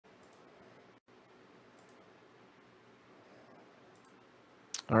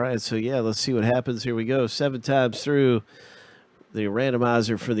All right, so yeah, let's see what happens. Here we go. 7 times through the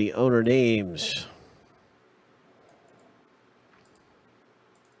randomizer for the owner names.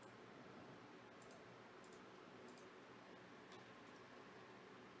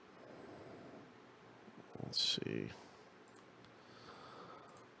 Let's see.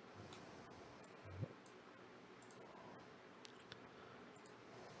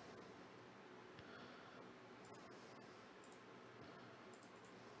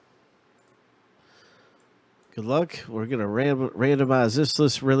 Good luck. We're going to randomize this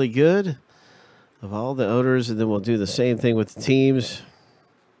list really good of all the owners, and then we'll do the same thing with the teams.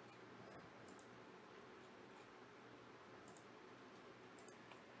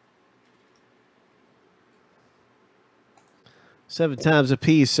 Seven times a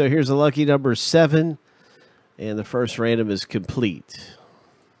piece. So here's a lucky number 7, and the first random is complete.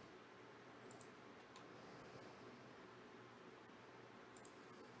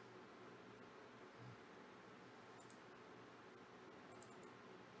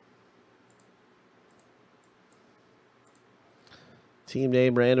 Team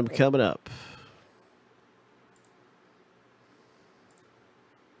name random coming up.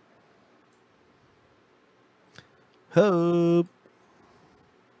 Hope.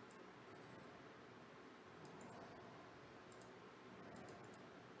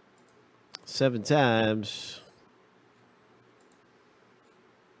 Seven times.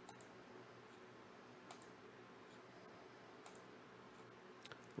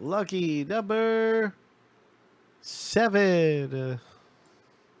 Lucky number 7.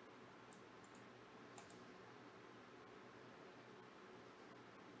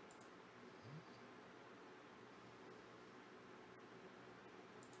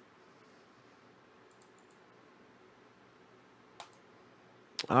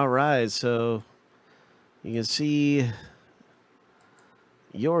 All right, so you can see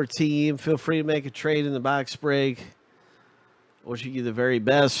your team. Feel free to make a trade in the box break. Wish you the very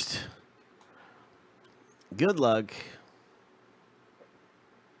best. Good luck.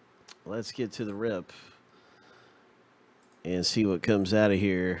 Let's get to the rip and see what comes out of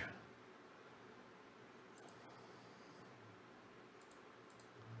here.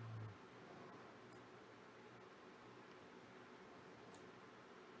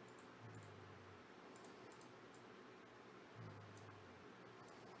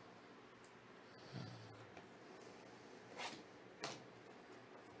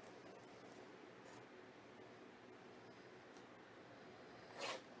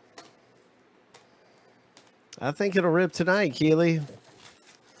 I think it'll rip tonight, Keely.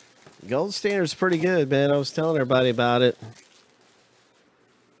 Gold Standard's pretty good, man. I was telling everybody about it.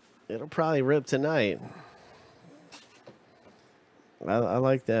 It'll probably rip tonight. I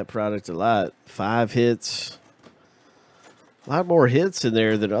like that product a lot. 5 hits. A lot more hits in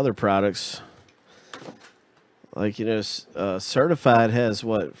there than other products. Like, you know, Certified has,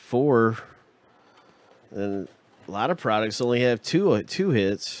 what, 4? And a lot of products only have two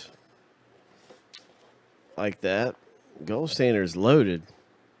hits. Like that. Gold Standard's loaded.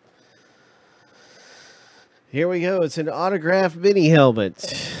 Here we go. It's an autographed mini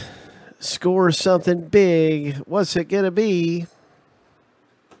helmet. Score something big. What's it going to be?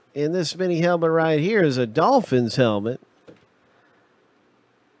 And this mini helmet right here is a Dolphins helmet.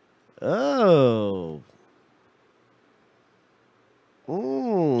 Oh.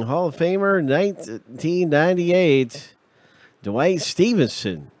 Hall of Famer 1998. Dwight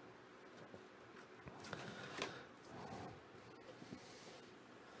Stevenson.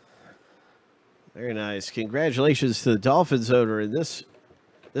 Very nice. Congratulations to the Dolphins owner in this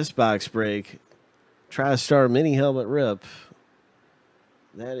box break. Tristar mini helmet rip.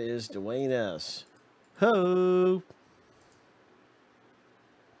 That is Dwayne S. Ho!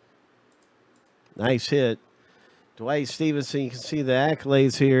 Nice hit. Dwight Stevenson, you can see the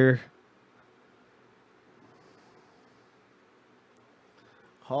accolades here.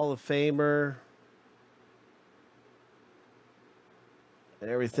 Hall of Famer. And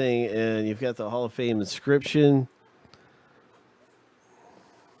everything, and you've got the Hall of Fame inscription.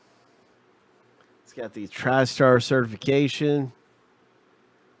 It's got the TriStar certification.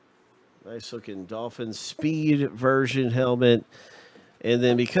 Nice looking Dolphin Speed version helmet. And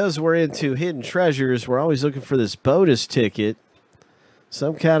then because we're into hidden treasures, we're always looking for this bonus ticket.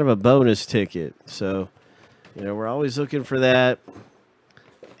 Some kind of a bonus ticket. So, you know, we're always looking for that.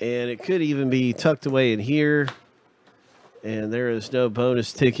 And it could even be tucked away in here. And there is no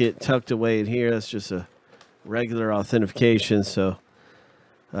bonus ticket tucked away in here. That's just a regular authentication. So,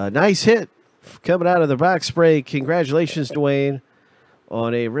 nice hit coming out of the box break. Congratulations, Dwayne,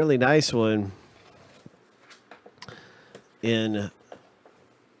 on a really nice one in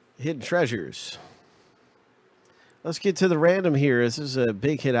Hidden Treasures. Let's get to the random here. This is a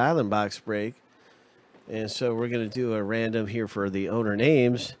Big Hit Island box break. And so we're going to do a random here for the owner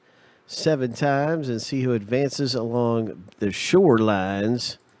names 7 times and see who advances along the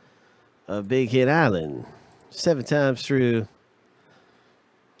shorelines of Big Hit Island. 7 times through.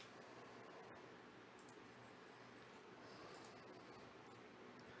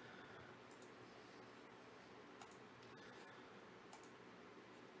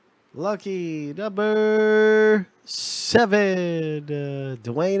 Lucky number 7,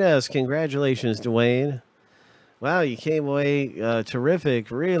 Dwayne S. Congratulations, Dwayne. Wow, you came away terrific.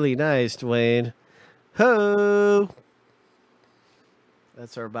 Really nice, Dwayne. Ho!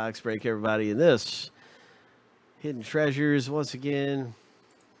 That's our box break, everybody. In this Hidden Treasures, once again.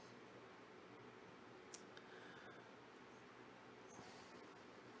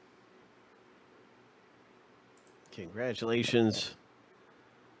 Congratulations.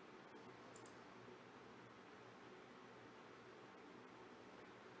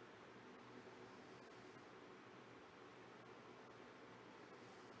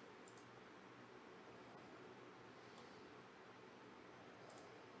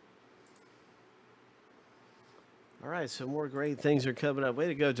 All right, so more great things are coming up. Way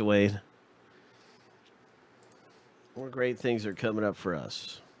to go, Dwayne. More great things are coming up for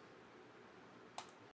us.